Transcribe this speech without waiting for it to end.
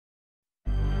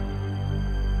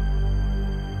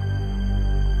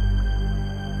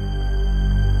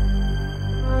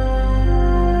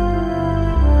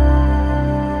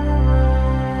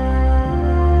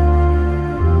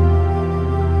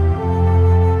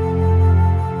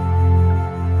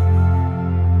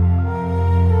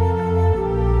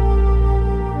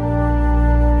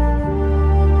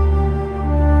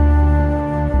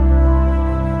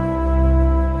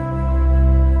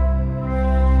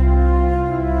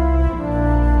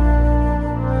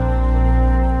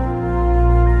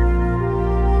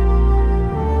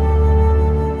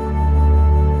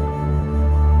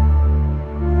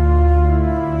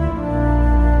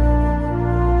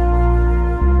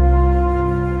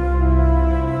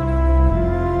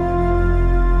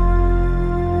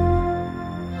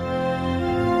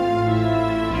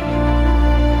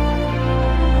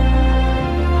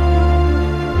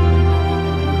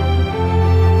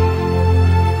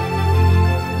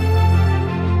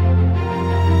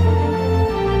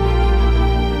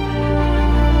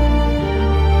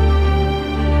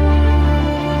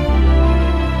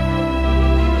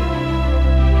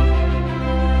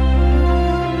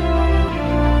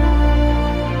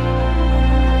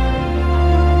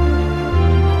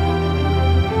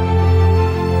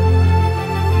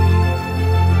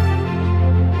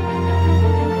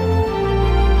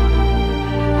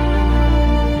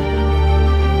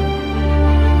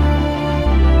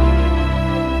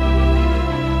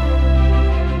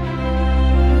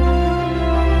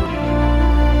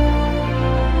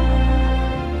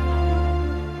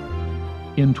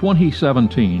In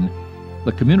 2017,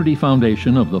 the Community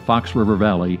Foundation of the Fox River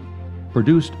Valley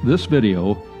produced this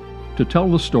video to tell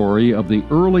the story of the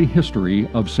early history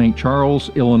of St. Charles,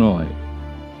 Illinois.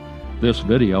 This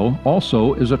video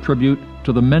also is a tribute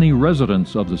to the many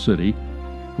residents of the city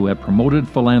who have promoted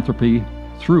philanthropy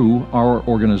through our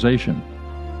organization.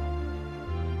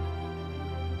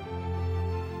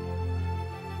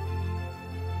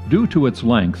 Due to its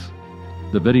length,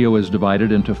 the video is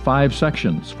divided into 5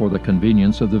 sections for the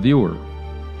convenience of the viewer.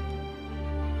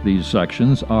 These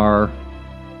sections are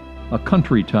a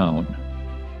country town,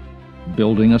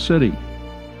 building a city,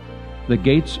 the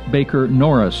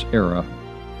Gates-Baker-Norris era,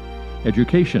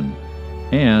 education,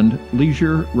 and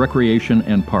leisure, recreation,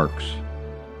 and parks.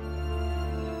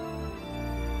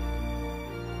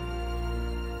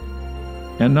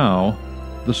 And now,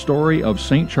 the story of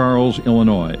St. Charles,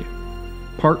 Illinois,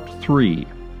 Part 3,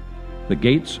 the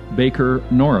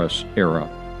Gates-Baker-Norris era,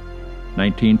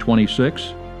 1926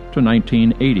 to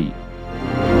 1980.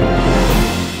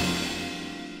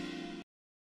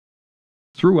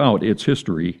 Throughout its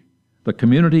history, the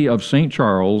community of St.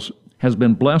 Charles has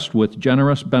been blessed with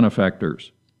generous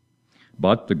benefactors.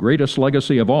 But the greatest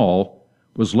legacy of all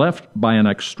was left by an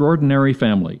extraordinary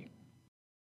family.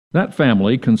 That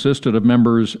family consisted of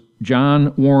members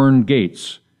John Warren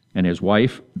Gates and his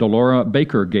wife Delora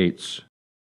Baker Gates,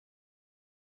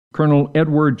 Colonel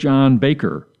Edward John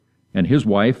Baker and his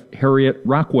wife Harriet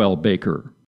Rockwell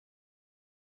Baker,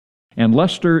 and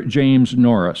Lester James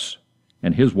Norris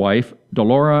and his wife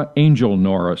Delora Angel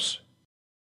Norris.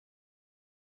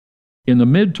 In the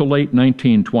mid to late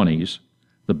 1920s,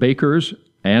 the Bakers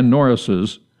and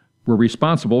Norrises were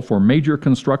responsible for major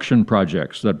construction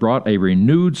projects that brought a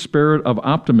renewed spirit of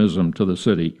optimism to the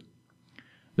city.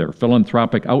 Their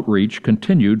philanthropic outreach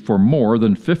continued for more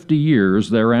than 50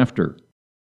 years thereafter.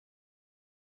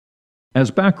 As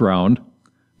background,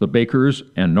 the Bakers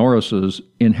and Norrises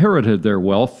inherited their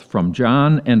wealth from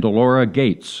John and Delora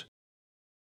Gates.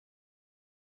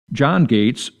 John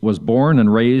Gates was born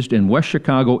and raised in West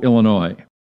Chicago, Illinois.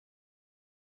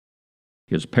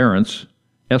 His parents,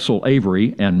 Essel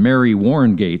Avery and Mary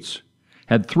Warren Gates,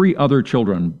 had 3 other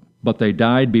children, but they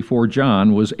died before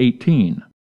John was 18.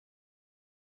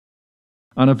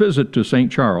 On a visit to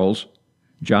St. Charles,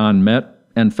 John met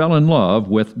and fell in love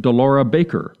with Delora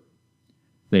Baker.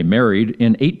 They married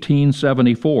in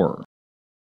 1874.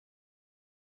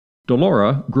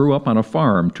 Delora grew up on a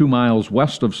farm 2 miles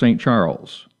west of St.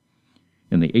 Charles.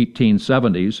 In the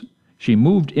 1870s, she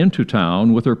moved into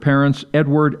town with her parents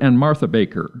Edward and Martha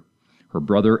Baker, her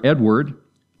brother Edward,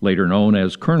 later known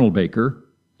as Colonel Baker,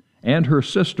 and her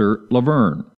sister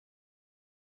Laverne.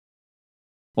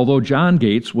 Although John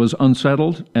Gates was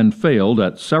unsettled and failed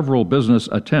at several business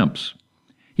attempts,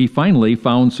 he finally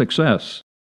found success.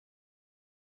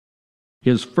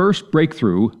 His first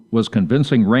breakthrough was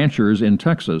convincing ranchers in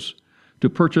Texas to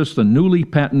purchase the newly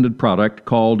patented product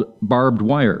called barbed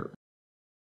wire.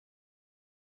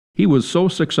 He was so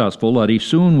successful that he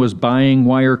soon was buying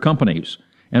wire companies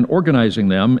and organizing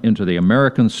them into the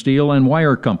American Steel and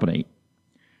Wire Company.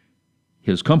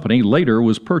 His company later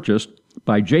was purchased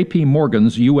by J.P.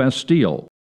 Morgan's U.S. Steel.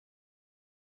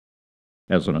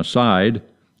 As an aside,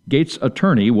 Gates'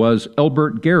 attorney was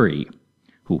Elbert Gary,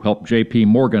 who helped J.P.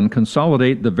 Morgan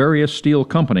consolidate the various steel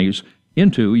companies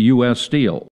into U.S.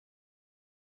 Steel.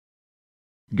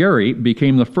 Gary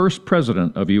became the first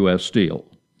president of U.S. Steel,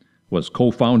 was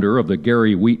co-founder of the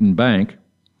Gary Wheaton Bank,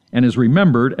 and is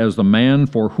remembered as the man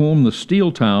for whom the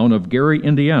steel town of Gary,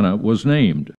 Indiana was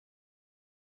named.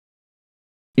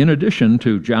 In addition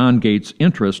to John Gates'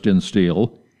 interest in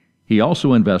steel, he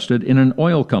also invested in an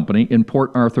oil company in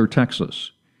Port Arthur,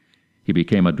 Texas. He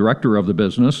became a director of the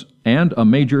business and a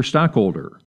major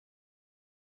stockholder.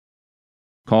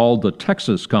 Called the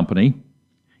Texas Company,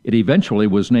 it eventually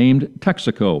was named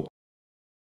Texaco.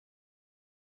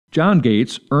 John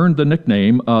Gates earned the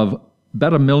nickname of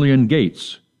Bet-A-Million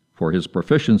Gates for his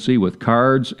proficiency with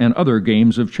cards and other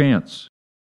games of chance.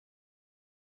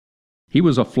 He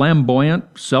was a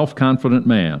flamboyant, self-confident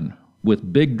man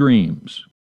with big dreams.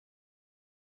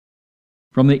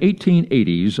 From the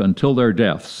 1880s until their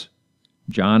deaths,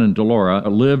 John and Delora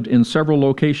lived in several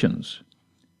locations: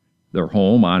 their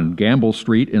home on Gamble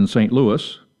Street in St.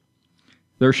 Louis,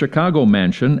 their Chicago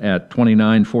mansion at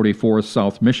 2944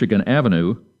 South Michigan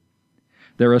Avenue,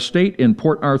 their estate in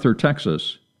Port Arthur,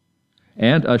 Texas,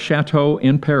 and a chateau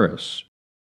in Paris.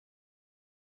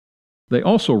 They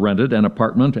also rented an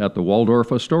apartment at the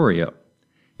Waldorf Astoria,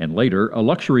 and later a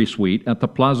luxury suite at the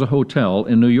Plaza Hotel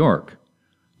in New York,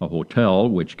 a hotel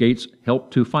which Gates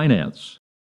helped to finance.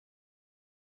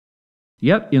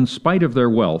 Yet, in spite of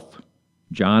their wealth,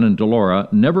 John and Delora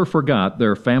never forgot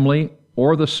their family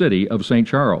or the city of St.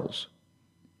 Charles.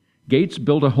 Gates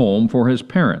built a home for his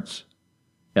parents,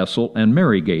 Essel and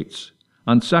Mary Gates,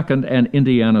 on 2nd and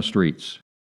Indiana Streets.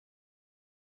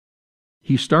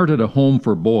 He started a home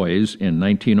for boys in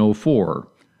 1904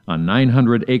 on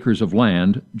 900 acres of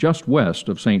land just west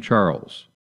of St. Charles.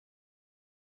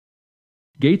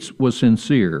 Gates was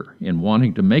sincere in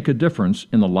wanting to make a difference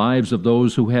in the lives of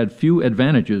those who had few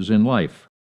advantages in life.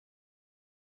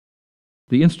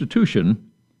 The institution,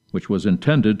 which was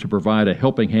intended to provide a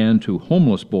helping hand to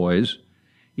homeless boys,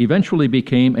 eventually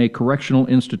became a correctional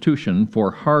institution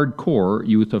for hardcore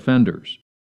youth offenders.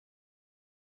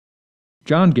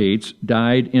 John Gates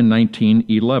died in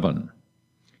 1911.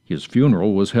 His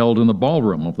funeral was held in the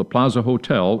ballroom of the Plaza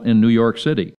Hotel in New York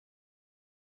City.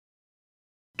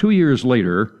 2 years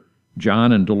later,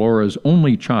 John and Delora's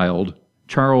only child,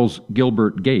 Charles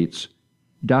Gilbert Gates,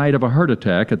 died of a heart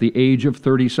attack at the age of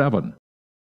 37.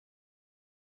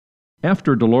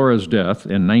 After Delora's death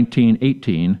in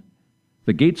 1918,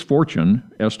 the Gates fortune,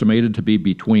 estimated to be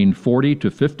between $40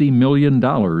 to $50 million,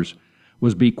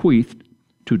 was bequeathed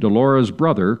to Delora's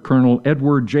brother, Colonel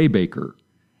Edward J. Baker,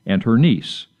 and her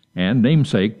niece and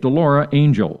namesake Delora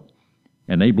Angel,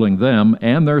 enabling them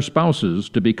and their spouses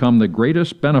to become the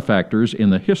greatest benefactors in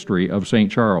the history of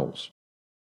St. Charles.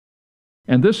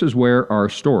 And this is where our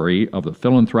story of the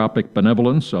philanthropic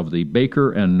benevolence of the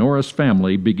Baker and Norris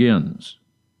family begins.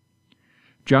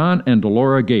 John and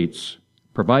Delora Gates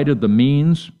provided the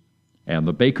means, and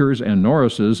the Bakers and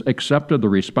Norrises accepted the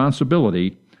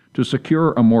responsibility to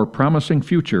secure a more promising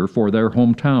future for their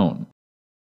hometown.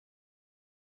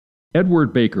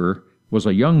 Edward Baker was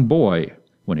a young boy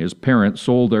when his parents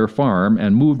sold their farm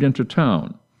and moved into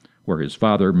town, where his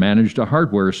father managed a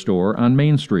hardware store on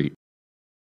Main Street.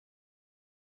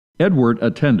 Edward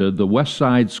attended the West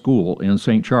Side School in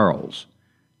St. Charles,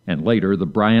 and later the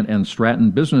Bryant and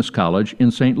Stratton Business College in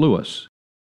St. Louis.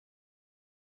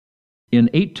 In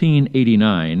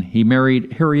 1889, he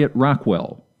married Harriet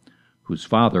Rockwell, whose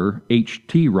father,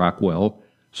 H.T. Rockwell,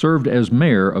 served as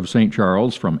mayor of St.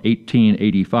 Charles from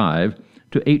 1885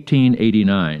 to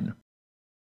 1889.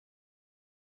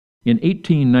 In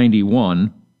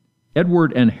 1891,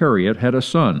 Edward and Harriet had a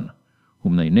son,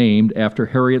 whom they named after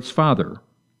Harriet's father.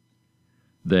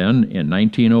 Then, in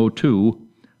 1902,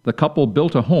 the couple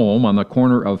built a home on the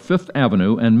corner of Fifth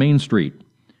Avenue and Main Street,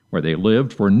 where they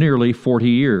lived for nearly 40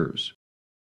 years.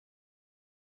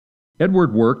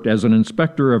 Edward worked as an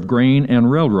inspector of grain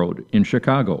and railroad in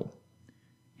Chicago.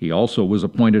 He also was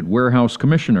appointed warehouse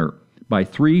commissioner by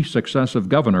 3 successive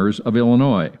governors of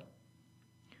Illinois.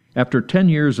 After 10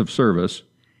 years of service,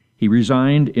 he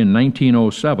resigned in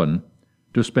 1907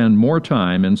 to spend more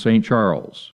time in St.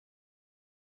 Charles.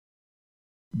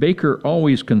 Baker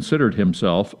always considered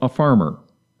himself a farmer.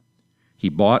 He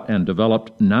bought and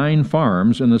developed 9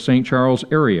 farms in the St. Charles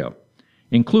area,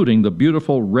 including the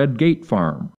beautiful Red Gate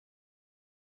Farm.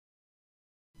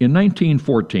 In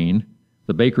 1914,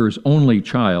 the Baker's only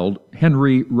child,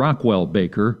 Henry Rockwell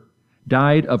Baker,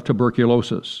 died of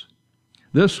tuberculosis.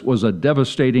 This was a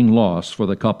devastating loss for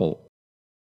the couple.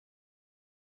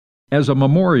 As a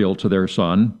memorial to their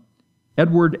son,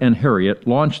 Edward and Harriet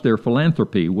launched their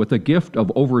philanthropy with a gift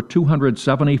of over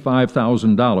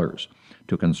 $275,000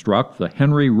 to construct the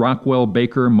Henry Rockwell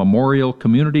Baker Memorial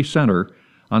Community Center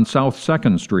on South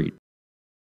 2nd Street.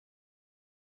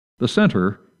 The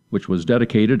center, which was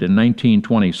dedicated in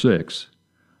 1926,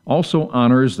 also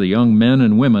honors the young men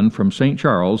and women from St.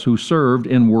 Charles who served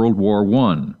in World War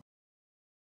I.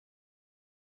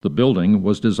 The building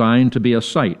was designed to be a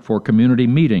site for community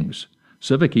meetings,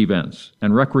 civic events,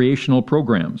 and recreational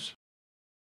programs.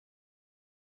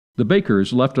 The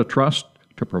Bakers left a trust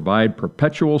to provide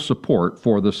perpetual support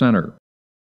for the center.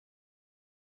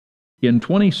 In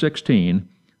 2016,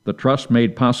 the trust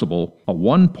made possible a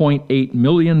 $1.8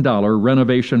 million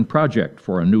renovation project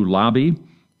for a new lobby,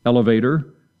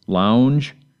 elevator,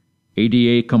 lounge,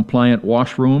 ADA-compliant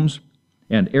washrooms,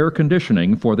 and air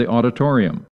conditioning for the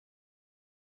auditorium.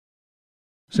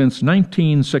 Since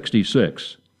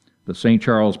 1966, the St.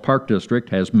 Charles Park District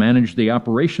has managed the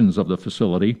operations of the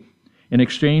facility in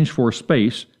exchange for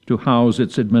space to house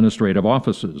its administrative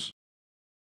offices.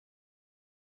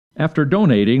 After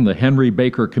donating the Henry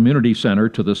Baker Community Center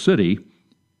to the city,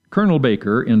 Colonel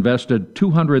Baker invested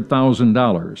 $200,000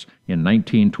 in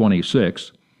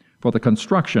 1926 for the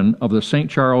construction of the St.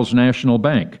 Charles National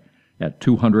Bank at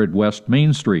 200 West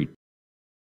Main Street.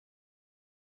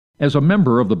 As a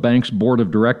member of the bank's board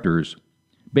of directors,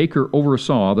 Baker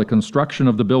oversaw the construction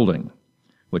of the building,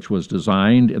 which was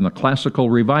designed in the classical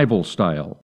revival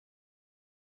style.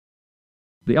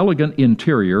 The elegant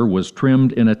interior was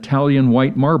trimmed in Italian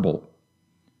white marble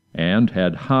and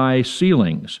had high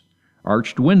ceilings,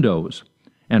 arched windows,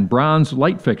 and bronze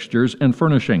light fixtures and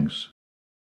furnishings.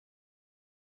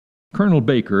 Colonel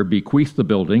Baker bequeathed the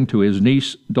building to his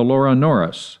niece Delora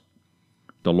Norris.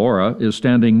 Delora is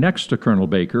standing next to Colonel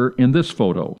Baker in this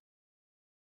photo.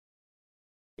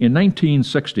 In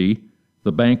 1960,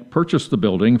 the bank purchased the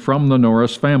building from the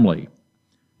Norris family,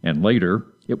 and later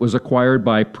it was acquired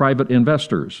by private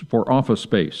investors for office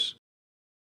space.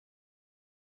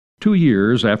 2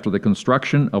 years after the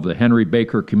construction of the Henry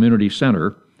Baker Community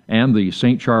Center and the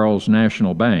St. Charles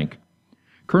National Bank,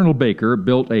 Colonel Baker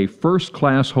built a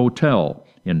first-class hotel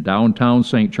in downtown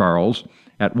St. Charles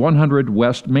at 100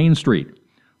 West Main Street,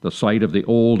 the site of the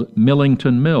old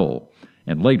Millington Mill,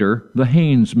 and later the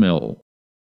Haynes Mill.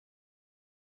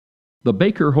 The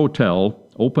Baker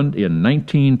Hotel opened in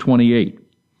 1928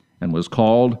 and was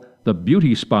called the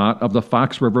Beauty Spot of the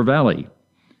Fox River Valley,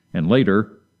 and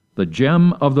later the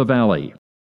Gem of the Valley.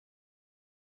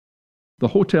 The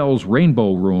hotel's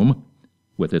Rainbow Room,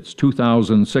 with its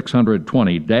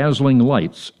 2,620 dazzling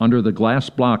lights under the glass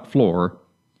block floor,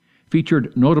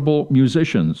 featured notable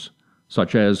musicians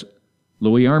such as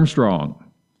Louis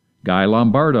Armstrong, Guy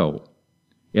Lombardo,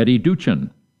 Eddie Duchin,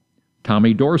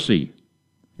 Tommy Dorsey,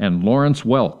 and Lawrence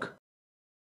Welk.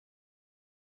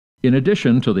 In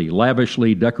addition to the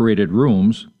lavishly decorated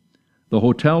rooms, the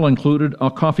hotel included a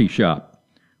coffee shop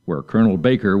where Colonel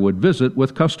Baker would visit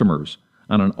with customers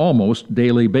on an almost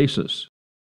daily basis.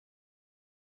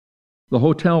 The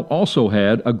hotel also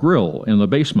had a grill in the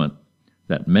basement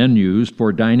that men used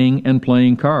for dining and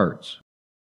playing cards.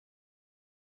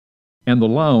 And the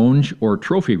lounge, or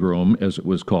trophy room as it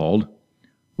was called,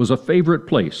 was a favorite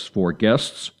place for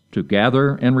guests to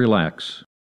gather and relax.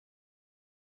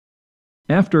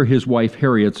 After his wife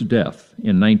Harriet's death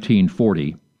in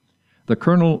 1940, the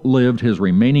colonel lived his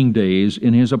remaining days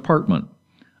in his apartment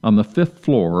on the 5th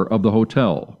floor of the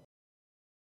hotel.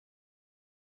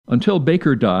 Until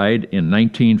Baker died in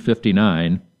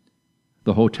 1959,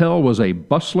 the hotel was a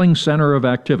bustling center of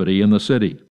activity in the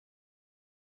city.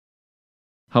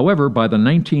 However, by the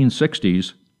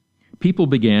 1960s, people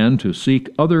began to seek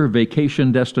other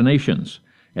vacation destinations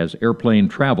as airplane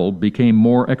travel became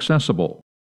more accessible.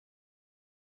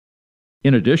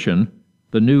 In addition,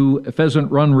 the new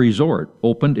Pheasant Run Resort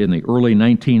opened in the early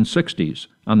 1960s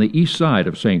on the east side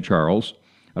of St. Charles,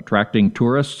 attracting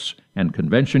tourists and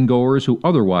convention-goers who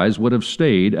otherwise would have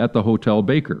stayed at the Hotel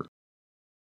Baker.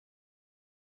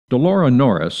 Delora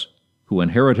Norris, who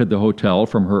inherited the hotel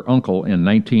from her uncle in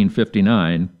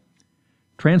 1959,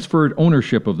 transferred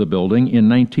ownership of the building in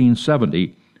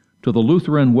 1970 to the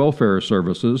Lutheran Welfare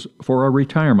Services for a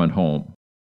retirement home.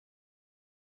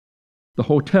 The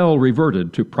hotel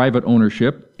reverted to private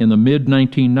ownership in the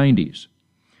mid-1990s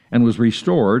and was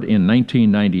restored in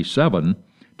 1997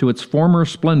 to its former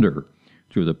splendor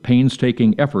through the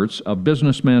painstaking efforts of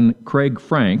businessmen Craig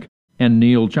Frank and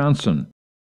Neil Johnson.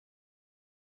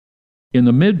 In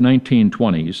the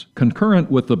mid-1920s, concurrent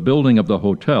with the building of the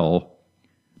hotel,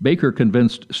 Baker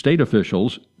convinced state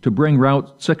officials to bring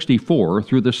Route 64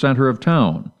 through the center of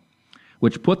town,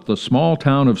 which put the small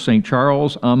town of St.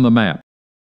 Charles on the map.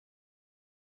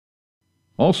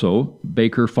 Also,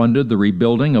 Baker funded the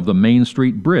rebuilding of the Main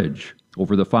Street Bridge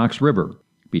over the Fox River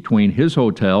between his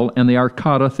hotel and the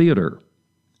Arcata Theater.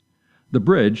 The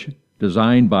bridge,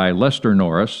 designed by Lester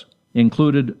Norris,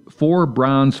 included 4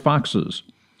 bronze foxes,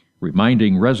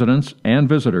 reminding residents and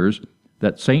visitors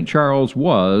that St. Charles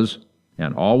was,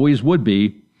 and always would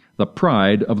be, the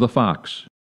pride of the fox.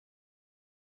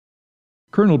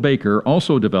 Colonel Baker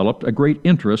also developed a great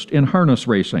interest in harness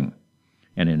racing,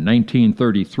 and in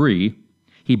 1933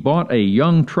 he bought a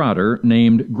young trotter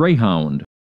named Greyhound.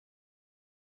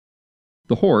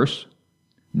 The horse,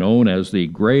 known as the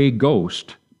Gray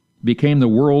Ghost, became the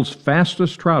world's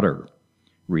fastest trotter,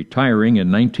 retiring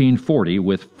in 1940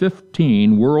 with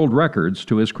 15 world records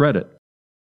to his credit.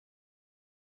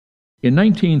 In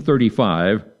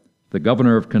 1935, the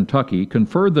governor of Kentucky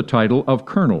conferred the title of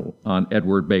colonel on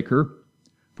Edward Baker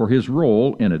for his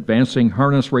role in advancing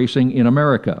harness racing in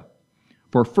America,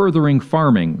 for furthering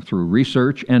farming through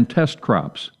research and test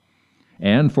crops,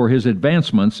 and for his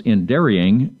advancements in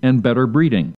dairying and better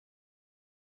breeding.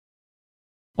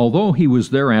 Although he was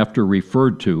thereafter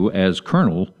referred to as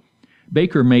colonel,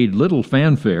 Baker made little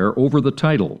fanfare over the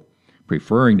title,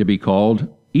 preferring to be called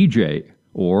E.J.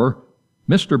 or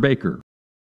Mr. Baker.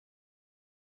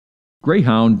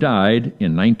 Greyhound died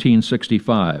in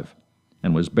 1965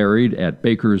 and was buried at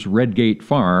Baker's Redgate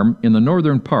Farm in the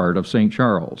northern part of St.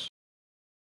 Charles.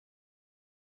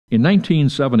 In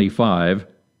 1975,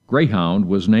 Greyhound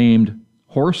was named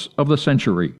Horse of the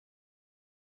Century.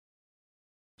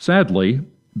 Sadly,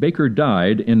 Baker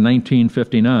died in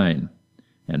 1959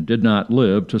 and did not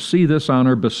live to see this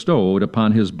honor bestowed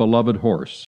upon his beloved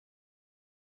horse.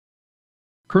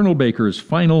 Colonel Baker's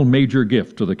final major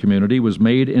gift to the community was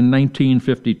made in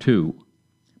 1952.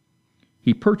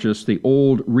 He purchased the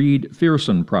old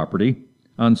Reed-Fearson property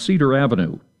on Cedar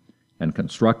Avenue and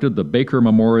constructed the Baker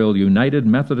Memorial United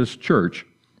Methodist Church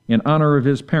in honor of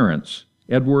his parents,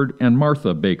 Edward and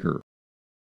Martha Baker.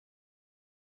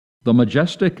 The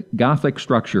majestic Gothic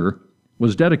structure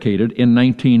was dedicated in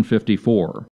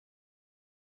 1954.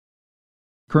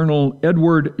 Colonel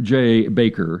Edward J.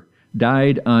 Baker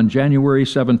died on January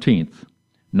 17,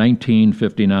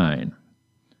 1959.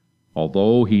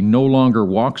 Although he no longer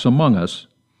walks among us,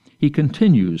 he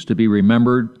continues to be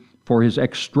remembered for his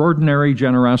extraordinary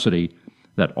generosity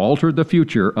that altered the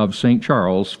future of St.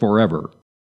 Charles forever.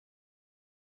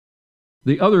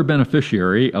 The other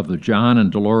beneficiary of the John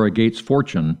and Delora Gates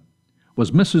fortune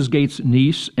was Mrs. Gates'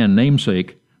 niece and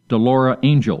namesake, Delora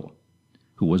Angel,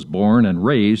 who was born and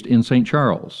raised in St.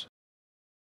 Charles.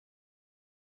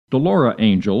 Delora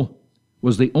Angel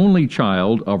was the only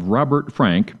child of Robert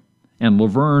Frank and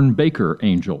Laverne Baker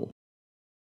Angel.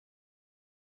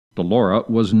 Delora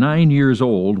was 9 years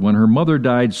old when her mother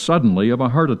died suddenly of a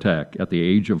heart attack at the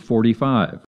age of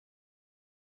 45.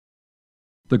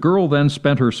 The girl then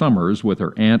spent her summers with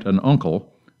her aunt and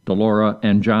uncle, Delora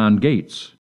and John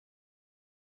Gates.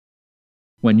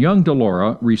 When young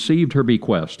Delora received her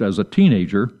bequest as a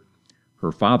teenager,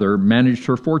 her father managed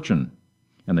her fortune,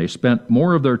 and they spent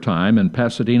more of their time in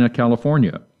Pasadena,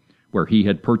 California, where he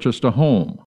had purchased a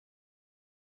home.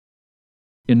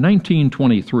 In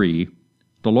 1923,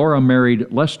 Delora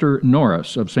married Lester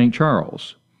Norris of St.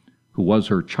 Charles, who was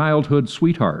her childhood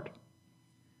sweetheart.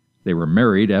 They were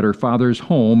married at her father's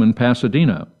home in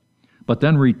Pasadena, but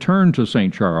then returned to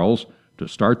St. Charles to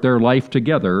start their life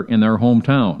together in their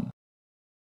hometown.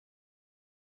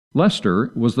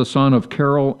 Lester was the son of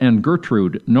Carol and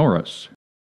Gertrude Norris.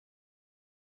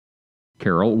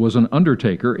 Carol was an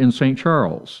undertaker in St.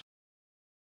 Charles.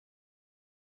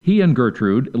 He and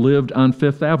Gertrude lived on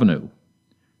Fifth Avenue,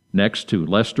 next to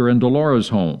Lester and Delora's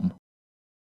home.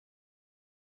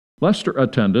 Lester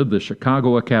attended the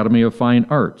Chicago Academy of Fine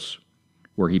Arts,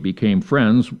 where he became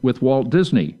friends with Walt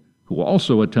Disney, who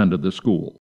also attended the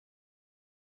school.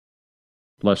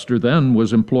 Lester then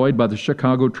was employed by the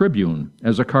Chicago Tribune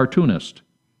as a cartoonist.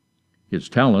 His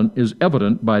talent is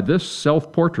evident by this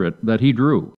self-portrait that he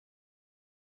drew.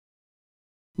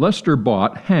 Lester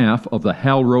bought half of the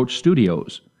Hal Roach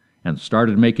Studios and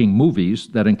started making movies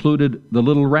that included The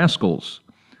Little Rascals,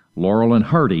 Laurel and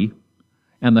Hardy,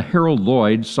 and the Harold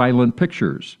Lloyd Silent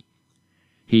Pictures.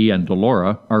 He and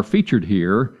Delora are featured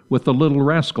here with The Little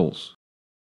Rascals.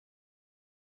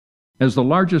 As the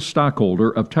largest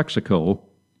stockholder of Texaco,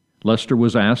 Lester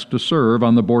was asked to serve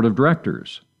on the board of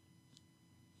directors.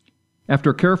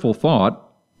 After careful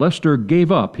thought, Lester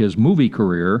gave up his movie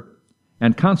career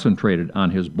and concentrated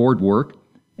on his board work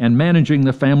and managing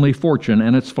the family fortune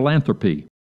and its philanthropy.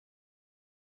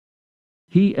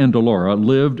 He and Delora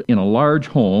lived in a large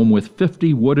home with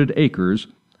 50 wooded acres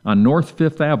on North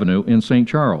Fifth Avenue in St.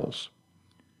 Charles.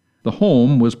 The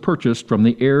home was purchased from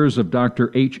the heirs of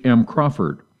Dr. H.M.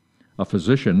 Crawford, a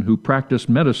physician who practiced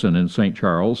medicine in St.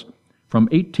 Charles from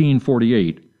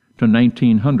 1848 to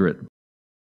 1900.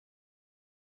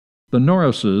 The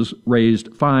Norrises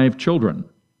raised 5 children.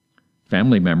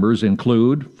 Family members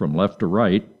include, from left to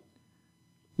right,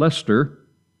 Lester,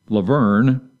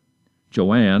 Laverne,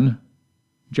 Joanne,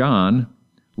 John,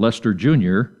 Lester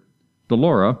Jr.,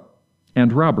 Delora,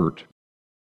 and Robert.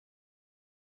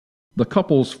 The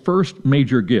couple's first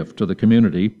major gift to the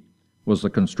community was the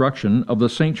construction of the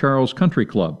St. Charles Country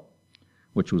Club,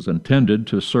 which was intended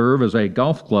to serve as a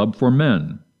golf club for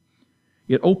men.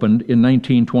 It opened in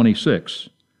 1926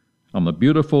 on the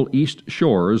beautiful east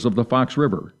shores of the Fox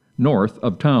River, north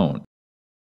of town.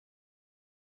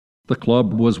 The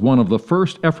club was one of the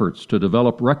first efforts to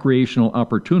develop recreational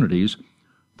opportunities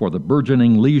for the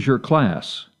burgeoning leisure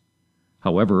class.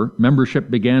 However,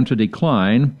 membership began to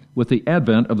decline with the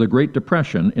advent of the Great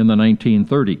Depression in the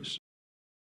 1930s.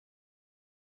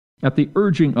 At the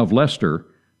urging of Lester,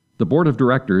 the board of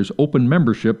directors opened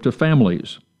membership to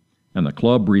families, and the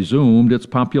club resumed its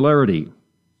popularity.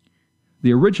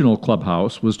 The original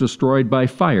clubhouse was destroyed by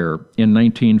fire in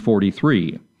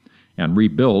 1943 and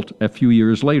rebuilt a few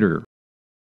years later.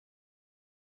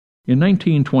 In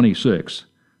 1926,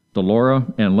 Delora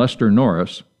and Lester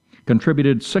Norris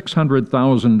contributed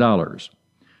 $600,000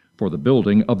 for the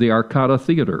building of the Arcada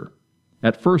Theater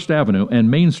at First Avenue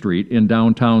and Main Street in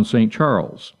downtown St.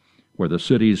 Charles, where the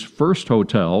city's first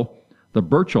hotel, the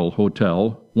Burchell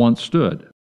Hotel, once stood.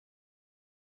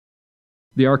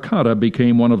 The Arcata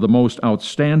became one of the most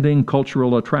outstanding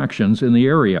cultural attractions in the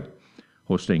area,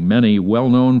 hosting many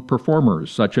well-known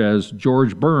performers such as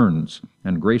George Burns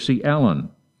and Gracie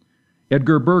Allen,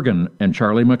 Edgar Bergen and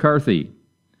Charlie McCarthy,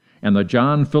 and the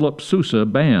John Philip Sousa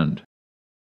Band.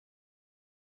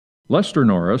 Lester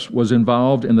Norris was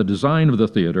involved in the design of the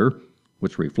theater,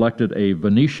 which reflected a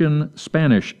Venetian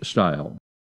Spanish style.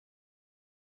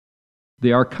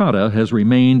 The Arcata has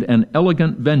remained an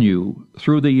elegant venue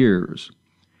through the years,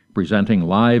 presenting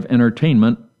live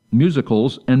entertainment,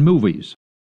 musicals, and movies.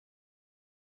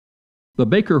 The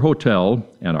Baker Hotel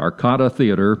and Arcata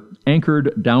Theater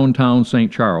anchored downtown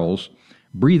St. Charles,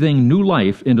 breathing new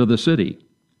life into the city.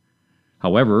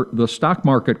 However, the stock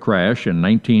market crash in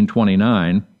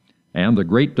 1929 and the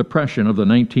Great Depression of the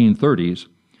 1930s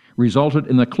resulted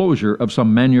in the closure of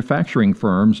some manufacturing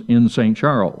firms in St.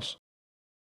 Charles.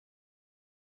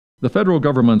 The federal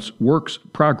government's Works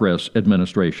Progress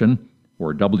Administration,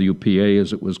 or WPA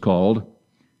as it was called,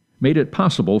 made it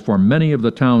possible for many of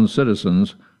the town's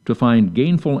citizens to find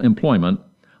gainful employment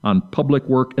on public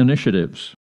work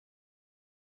initiatives.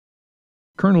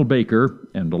 Colonel Baker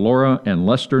and Delora and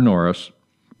Lester Norris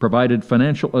provided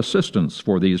financial assistance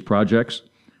for these projects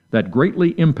that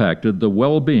greatly impacted the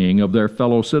well-being of their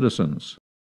fellow citizens.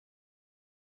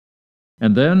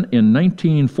 And then, in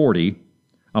 1940,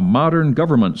 a modern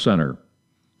government center,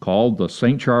 called the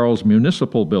St. Charles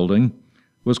Municipal Building,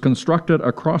 was constructed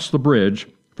across the bridge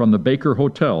from the Baker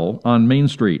Hotel on Main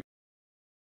Street.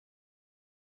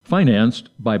 Financed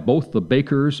by both the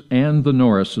Bakers and the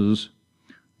Norrises,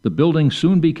 the building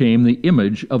soon became the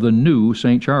image of the new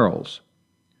St. Charles,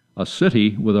 a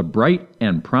city with a bright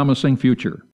and promising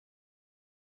future.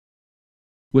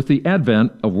 With the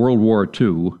advent of World War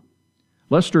II,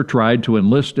 Lester tried to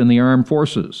enlist in the armed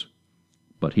forces,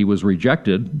 but he was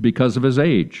rejected because of his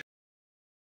age.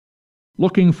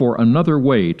 Looking for another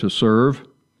way to serve,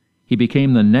 he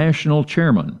became the national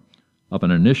chairman of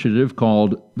an initiative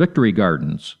called Victory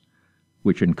Gardens,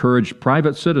 which encouraged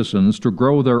private citizens to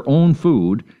grow their own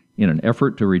food in an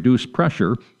effort to reduce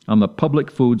pressure on the public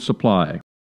food supply.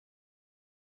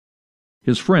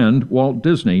 His friend, Walt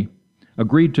Disney,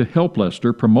 agreed to help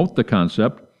Lester promote the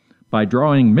concept by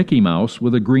drawing Mickey Mouse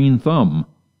with a green thumb.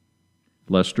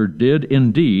 Lester did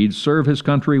indeed serve his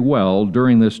country well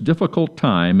during this difficult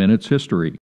time in its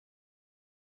history.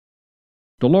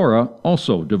 Delora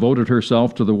also devoted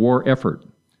herself to the war effort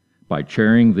by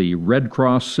chairing the Red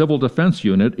Cross Civil Defense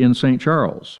Unit in St.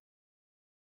 Charles.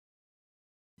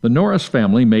 The Norris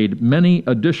family made many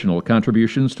additional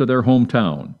contributions to their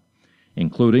hometown,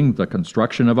 including the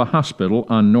construction of a hospital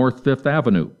on North Fifth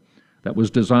Avenue that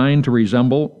was designed to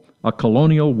resemble a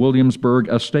colonial Williamsburg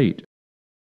estate.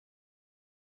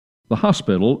 The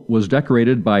hospital was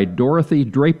decorated by Dorothy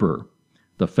Draper,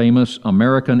 the famous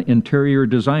American interior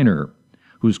designer,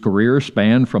 whose career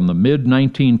spanned from the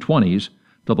mid-1920s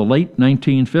to the late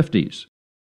 1950s.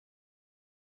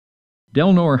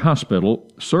 Delnor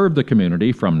Hospital served the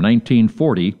community from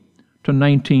 1940 to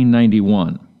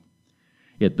 1991.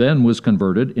 It then was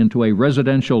converted into a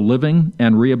residential living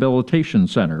and rehabilitation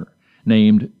center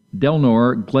named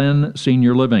Delnor Glen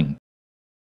Senior Living.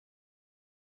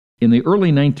 In the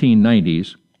early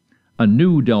 1990s, a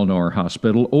new Delnor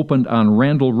Hospital opened on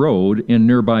Randall Road in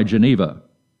nearby Geneva.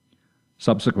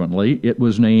 Subsequently, it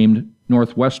was named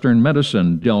Northwestern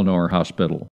Medicine Delnor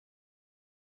Hospital.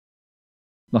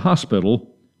 The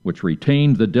hospital, which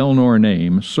retained the Delnor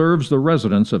name, serves the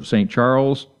residents of St.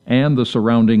 Charles and the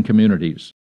surrounding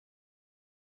communities.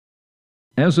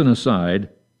 As an aside,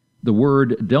 the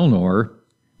word Delnor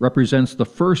represents the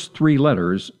first three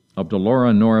letters of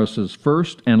Delora Norris's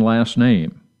first and last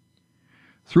name.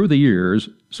 Through the years,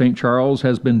 St. Charles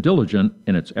has been diligent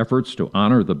in its efforts to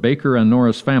honor the Baker and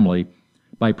Norris family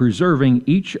by preserving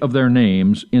each of their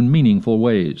names in meaningful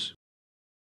ways.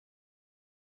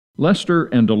 Lester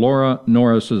and Delora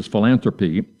Norris's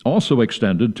philanthropy also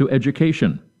extended to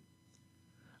education.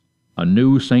 A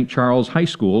new St. Charles High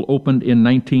School opened in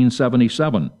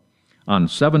 1977 on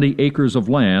 70 acres of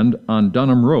land on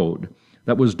Dunham Road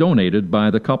that was donated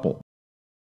by the couple.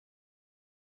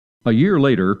 A year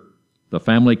later, the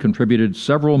family contributed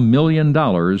several $1 million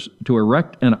to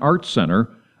erect an arts center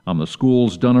on the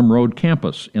school's Dunham Road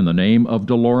campus in the name of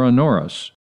Delora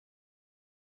Norris.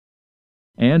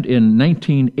 And in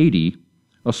 1980,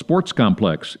 a sports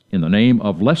complex in the name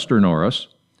of Lester Norris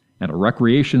and a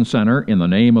recreation center in the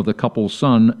name of the couple's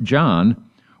son, John,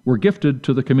 were gifted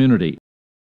to the community.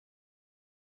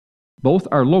 Both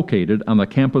are located on the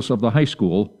campus of the high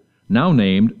school, now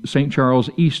named St. Charles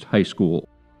East High School.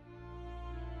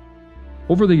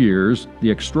 Over the years, the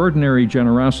extraordinary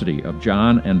generosity of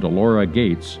John and Delora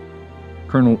Gates,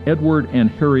 Colonel Edward and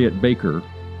Harriet Baker,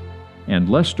 and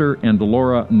Lester and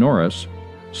Delora Norris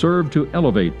served to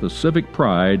elevate the civic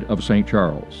pride of St.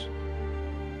 Charles.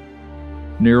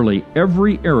 Nearly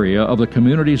every area of the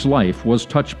community's life was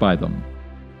touched by them: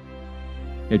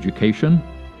 education,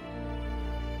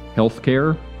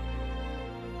 healthcare,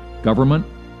 government,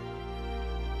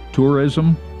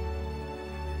 tourism,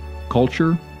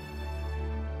 culture,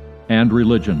 and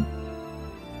religion.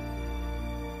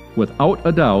 Without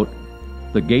a doubt,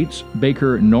 the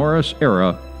Gates-Baker-Norris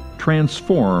era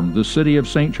transformed the city of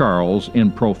St. Charles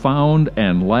in profound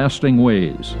and lasting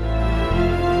ways.